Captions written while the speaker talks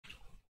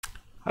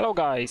Hello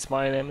guys,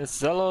 my name is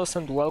Xellos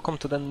and welcome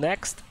to the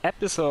next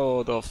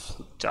episode of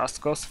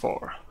Just Cause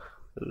 4.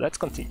 Let's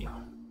continue.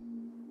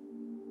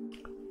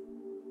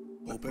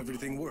 Hope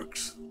everything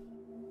works.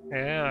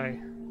 Yeah, I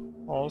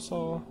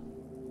also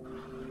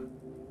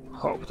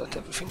hope that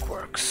everything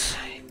works.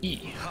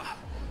 E. Ha!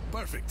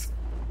 Perfect.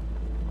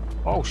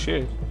 Oh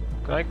shit.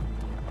 Can I...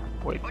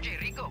 Wait. Oye,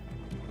 Rico.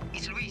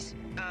 It's Luis.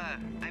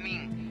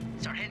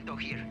 Sargento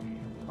here.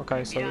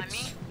 Okay, so Mira,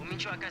 it's... un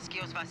mincho acá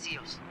Xellos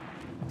vacíos.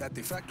 At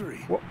the factory.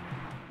 Whoa.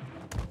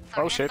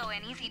 Oh shit. Sargento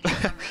and Easy did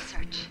some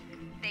research.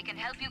 They can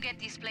help you get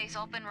this place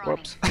up and running.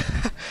 Whoops.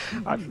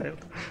 I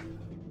failed.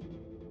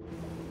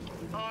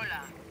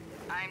 Hola.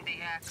 I'm the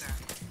hacker.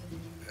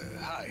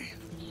 Hi.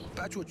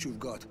 Patch what you've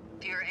got.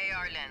 Your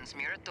AR lens,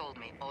 Mira told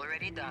me.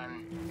 Already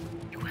done.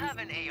 You have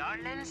an AR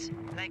lens?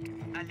 Like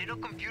a little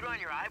computer on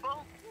your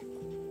eyeball?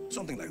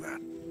 Something like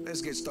that.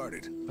 Let's get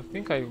started. I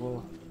think I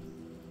will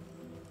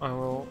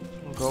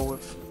go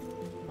with...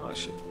 Oh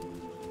shit.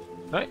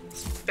 Right?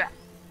 Yeah.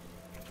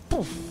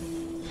 Poof.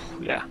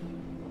 Yeah.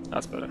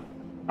 That's better.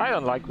 I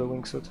don't like the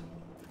wingsuit.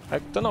 I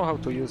don't know how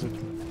to use it.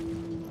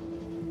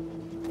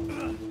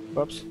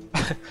 Oops.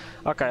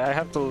 Okay, I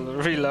have to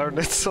relearn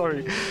it.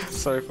 Sorry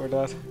for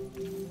that.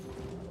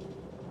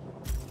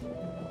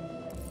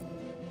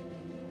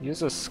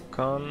 Use a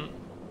scan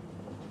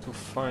to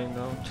find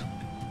out.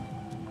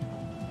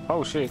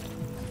 Oh shit.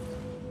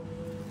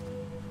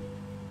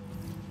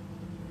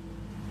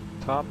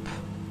 Tap.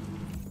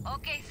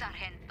 Okay,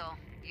 Sargento,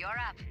 you're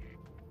up.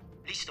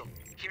 Listo.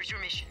 Here's your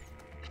mission.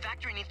 The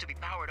factory needs to be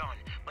powered on,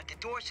 but the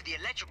doors to the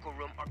electrical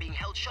room are being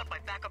held shut by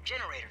backup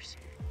generators.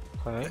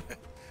 Okay.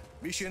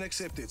 Mission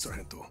accepted,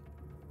 Sargento.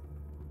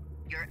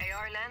 Your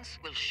AR lens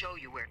will show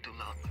you where to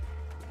look.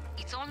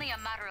 It's only a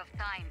matter of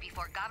time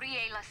before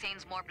Gabriela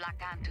sends more Black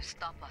Ant to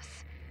stop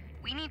us.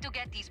 We need to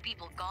get these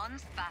people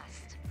guns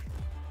fast.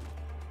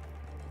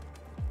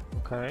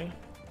 Okay.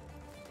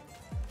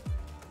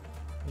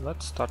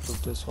 Let's start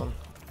with this one.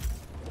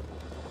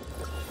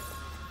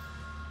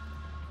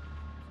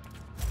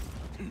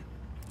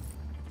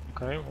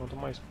 Okay, what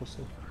am I supposed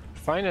to...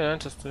 Find an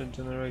entrance to the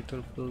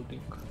generator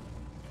building.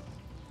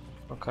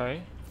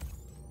 Okay.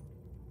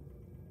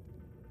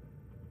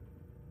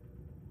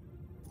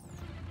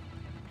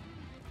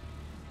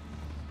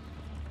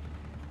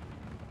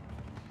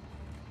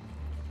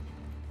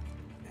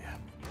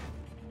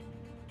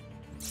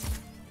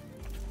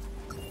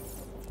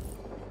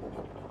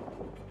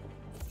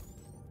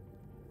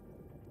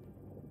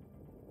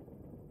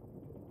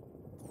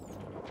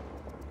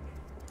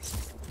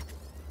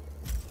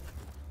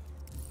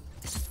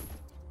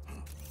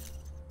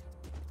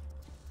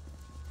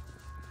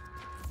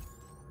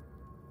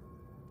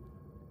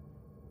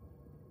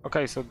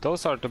 Okay, so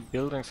those are the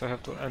buildings I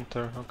have to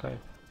enter, okay.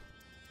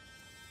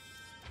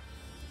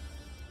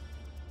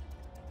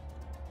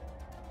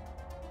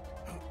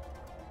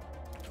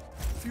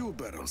 Fuel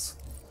barrels.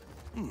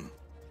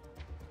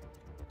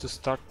 To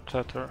start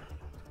tether.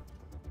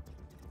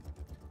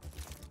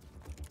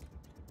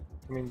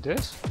 I mean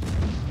this?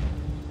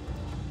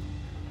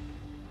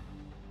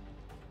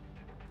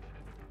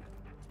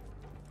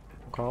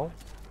 Go,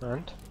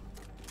 and?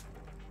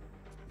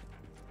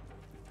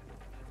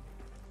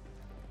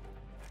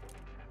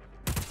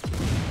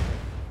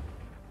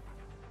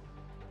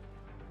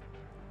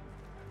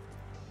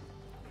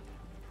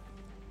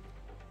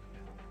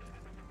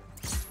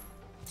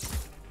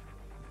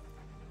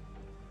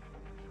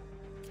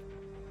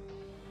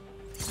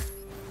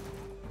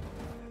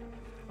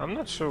 I'm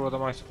not sure what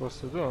am I supposed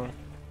to do.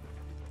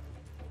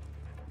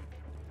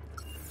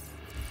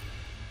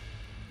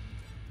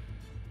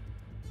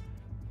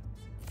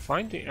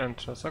 Find the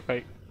entrance.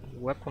 Okay,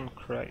 weapon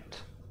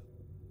crate.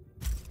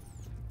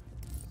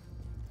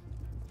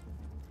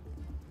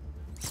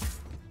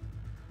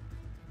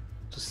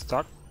 To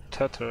start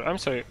tether. I'm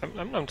sorry,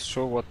 I'm not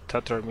sure what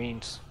tether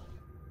means.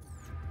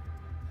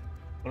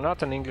 I'm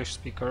not an English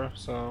speaker,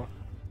 so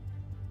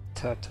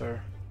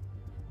tether.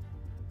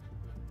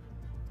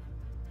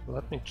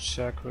 Let me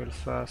check real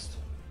fast.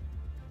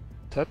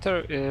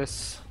 Tether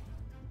is...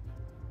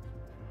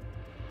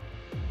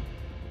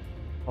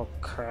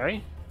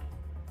 Okay.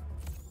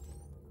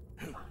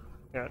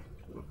 Yeah,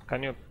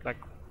 can you like...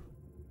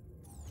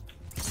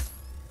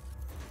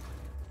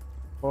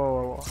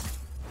 Whoa.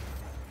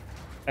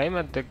 Aim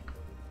at the...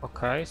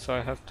 Okay, so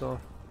I have to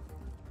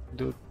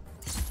do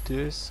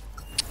this.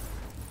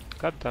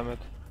 God damn it.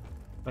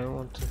 I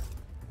want to...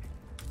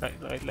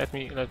 Let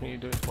me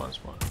do it once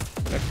more.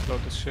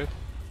 Explode this shit.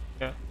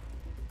 Yeah.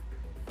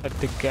 At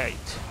the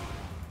gate.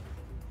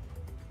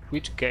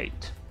 Which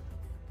gate?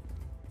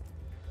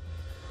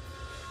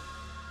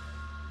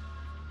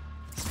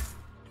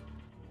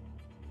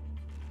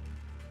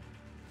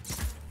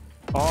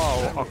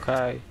 Oh,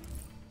 okay.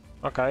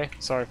 Okay,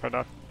 sorry for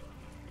that.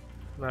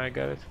 Now I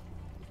get it.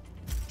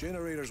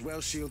 Generator's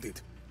well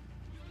shielded.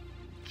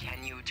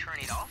 Can you turn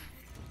it off?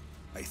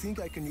 I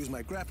think I can use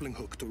my grappling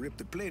hook to rip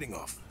the plating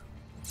off.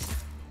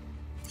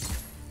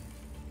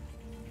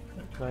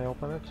 Can I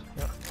open it?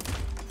 Yeah.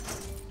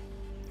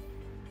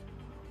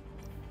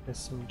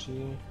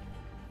 SMG.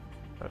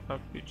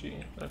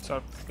 RPG. Let's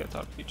get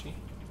RPG.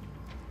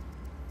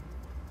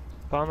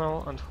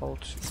 Panel and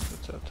hold shift,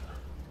 etc.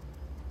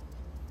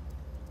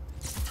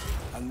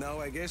 And now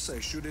I guess I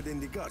shoot it in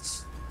the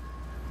guts.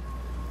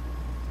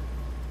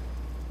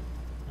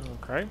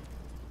 Okay.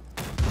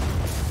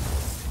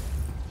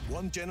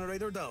 One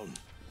generator down.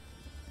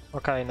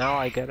 Okay, now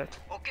I get it.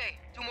 Okay,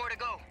 2 more to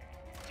go.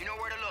 You know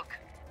where to look.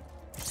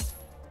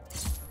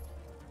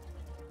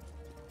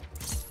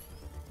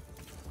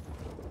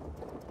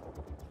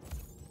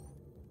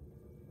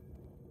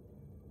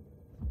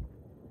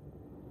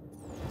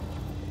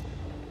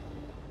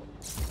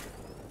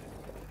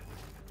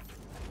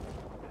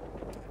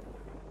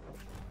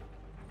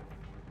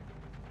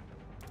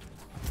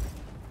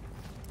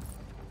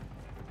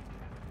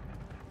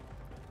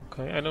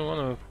 Okay, I don't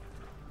want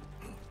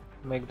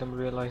to make them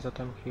realize that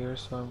I'm here,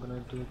 so I'm gonna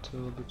do it a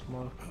little bit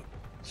more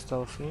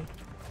stealthy.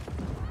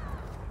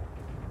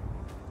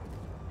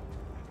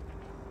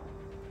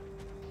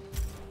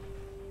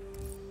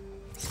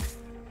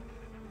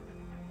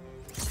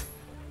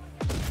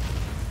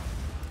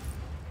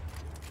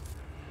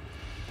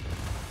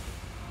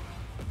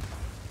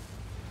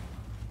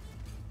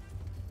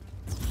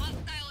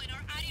 Hostile in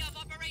our area of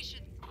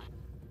operation.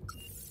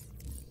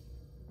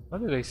 How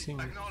did they see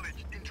me?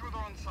 Acknowledged. Intruder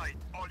on site.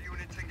 All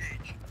units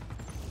engage.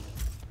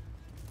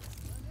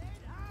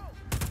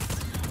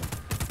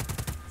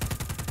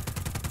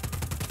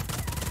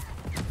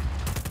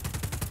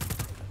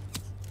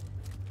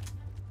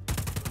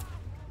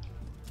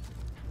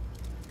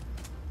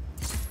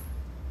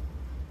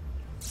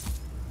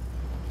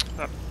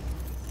 Ah,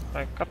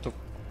 I got to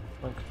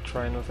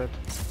try with it.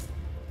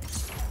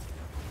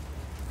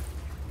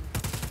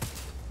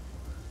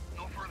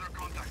 No further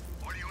contact.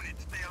 All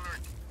units, stay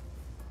alert.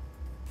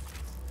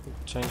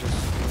 It changes.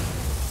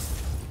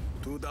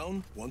 2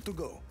 down, 1 to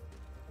go.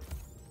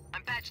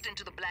 I'm patched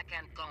into the Black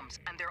Ant comms,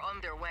 and they're on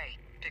their way.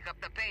 Pick up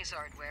the pace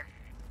hardware.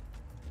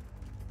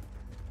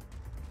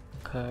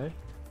 Okay.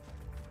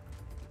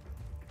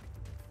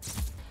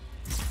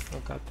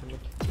 Oh god damn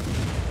it.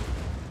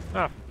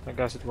 Ah, I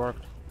guess it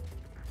worked.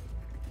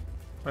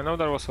 I know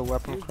there was a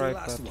weapon Here's the crate,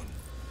 last but...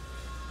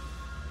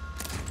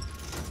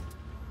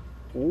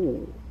 one.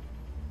 Ooh,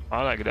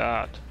 I like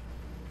that.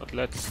 But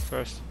let's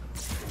first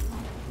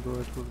do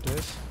it with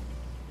this.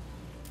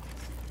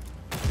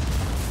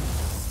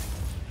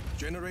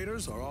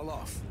 Generators are all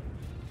off.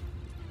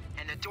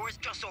 And the door's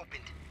just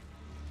opened.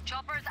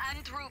 Choppers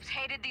and troops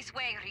headed this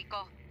way,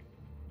 Rico.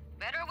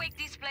 Better wake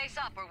this place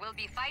up or we'll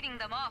be fighting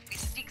them off with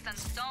sticks and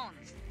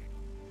stones.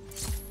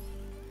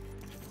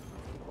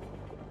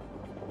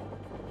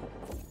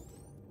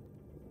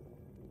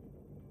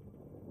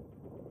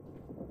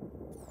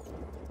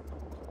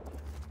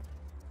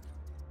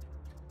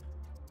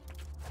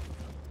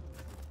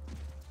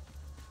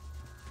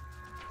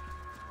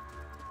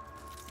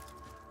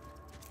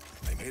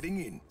 I'm heading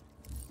in.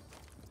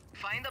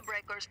 Find the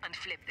breakers and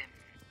flip them.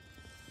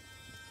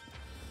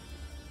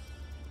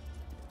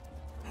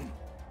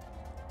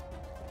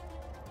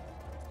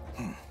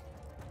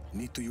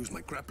 Need to use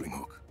my grappling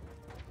hook.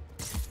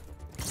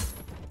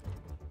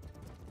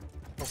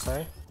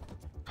 Okay.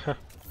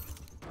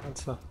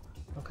 That's a...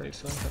 Okay,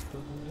 so I have to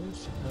do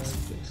this and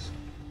this.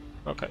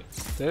 Okay,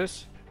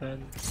 this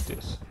and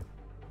this.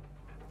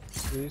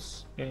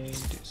 This and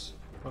this.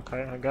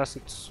 Okay, I guess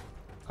it's...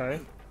 Okay.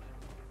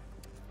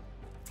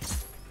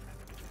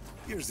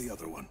 Here's the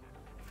other one.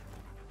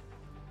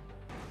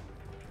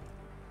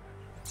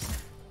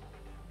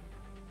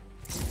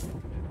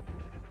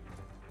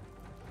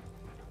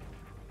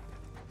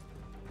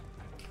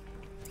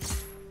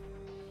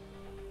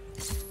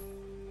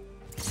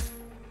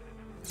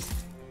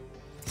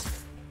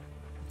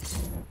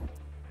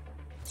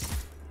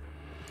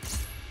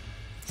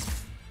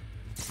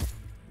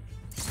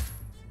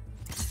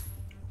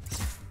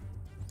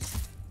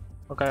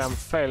 Okay, I'm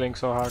failing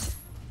so hard.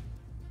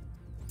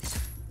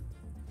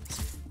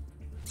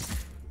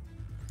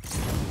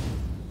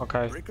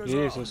 Okay, Breakers are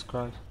Jesus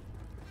Christ.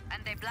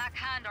 And the Black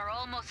Hand are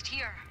almost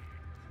here.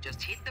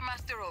 Just hit the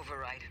master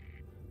override.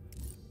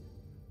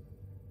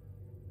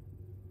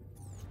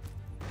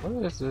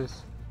 What is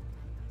this?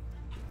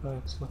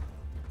 Right, so...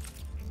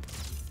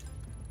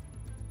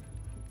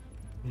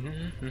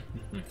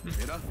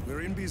 Mira,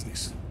 we're in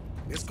business.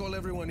 Let's call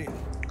everyone in.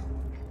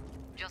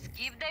 Just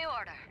give the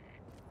order.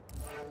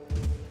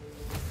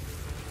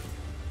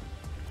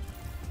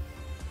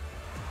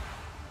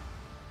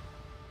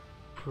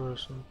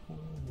 Person.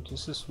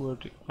 This is where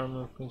the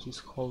armor prince is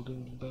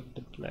holding back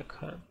the Black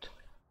Hand.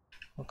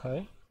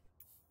 Okay.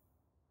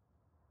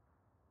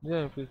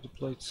 Then we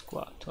deployed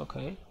squad.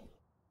 Okay.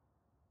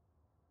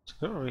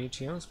 Secure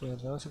regions, we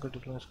advance secure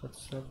deployment squad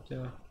serve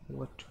the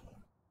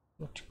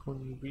vertical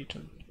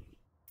region.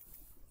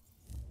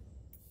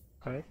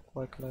 Okay,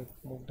 why can I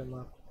move them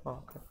up?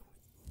 Oh, okay.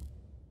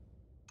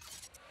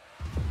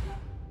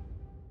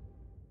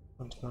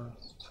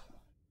 Advanced.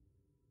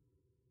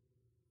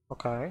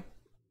 Okay.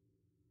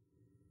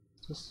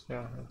 This,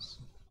 yeah, it's,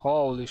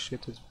 holy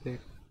shit, it's big.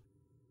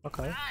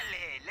 Okay. Dale,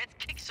 let's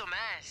kick some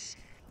ass.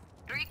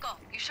 Rico,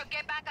 you should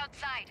get back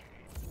outside.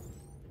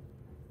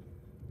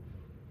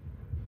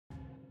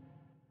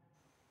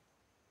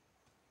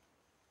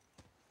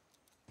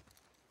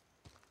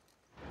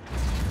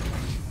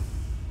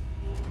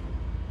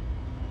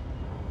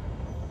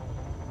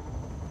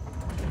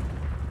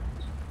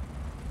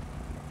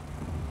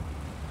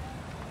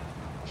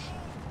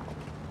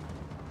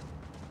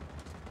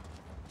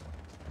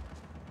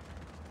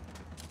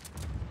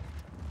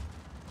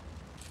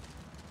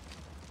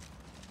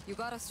 You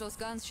got us those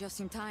guns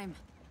just in time.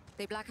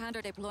 The Black Hand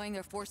are deploying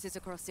their forces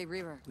across the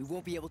river. We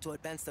won't be able to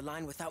advance the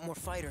line without more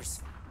fighters.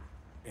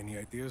 Any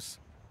ideas?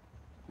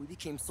 We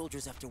became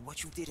soldiers after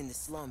what you did in the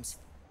slums.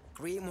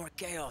 Create more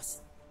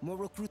chaos. More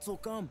recruits will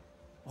come.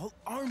 A whole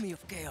army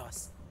of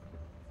chaos.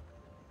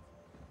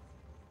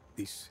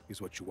 This is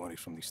what you wanted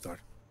from the start.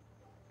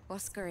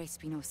 Oscar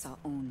Espinosa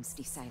owns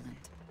the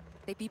Silent.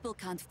 The people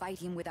can't fight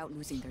him without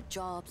losing their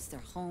jobs, their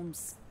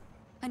homes.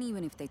 And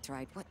even if they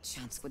tried, what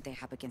chance would they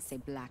have against a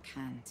Black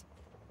Hand?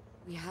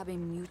 We have a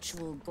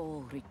mutual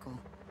goal, Rico.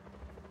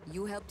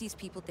 You help these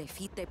people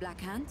defeat the Black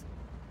Hand,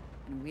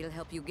 and we'll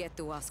help you get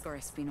to Oscar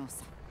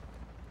Espinosa.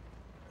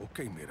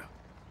 Okay, Mira.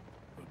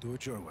 We'll do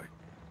it your way.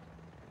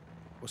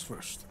 What's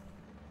first?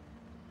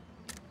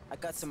 I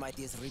got some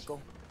ideas,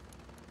 Rico.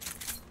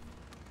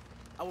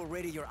 I will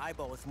radio your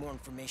eyeball with more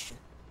information.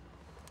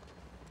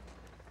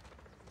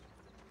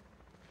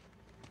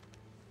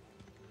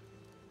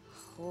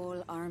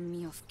 Whole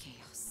army of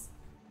chaos.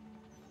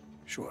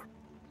 Sure.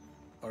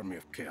 Army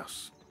of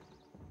Chaos.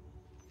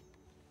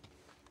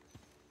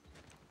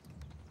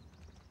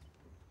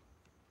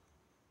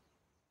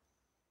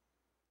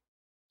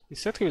 He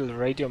said he will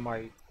radio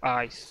my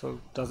eyes, so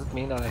does it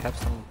mean that I have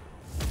some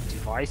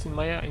device in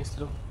my eye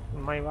instead of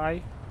in my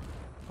eye?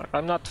 Like,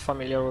 I'm not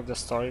familiar with the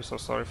story, so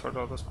sorry for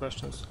all those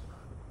questions.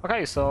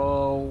 Okay,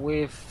 so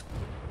we've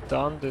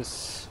done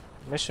this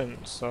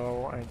mission,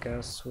 so I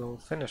guess we'll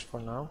finish for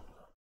now.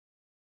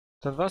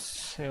 That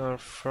was your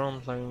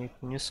front line with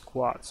new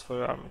squads for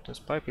your army to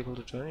inspire people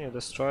to join you,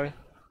 destroy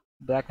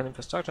Black Hand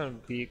infrastructure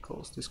and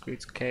vehicles. This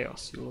creates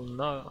chaos. You will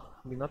now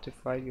be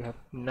notified you have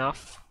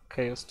enough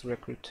chaos to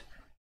recruit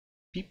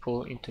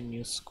people into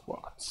new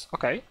squads.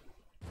 Okay.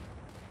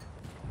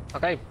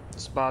 Okay,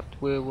 but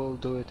we will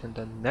do it in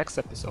the next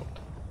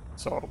episode.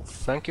 So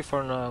thank you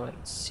for now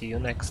and see you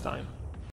next time.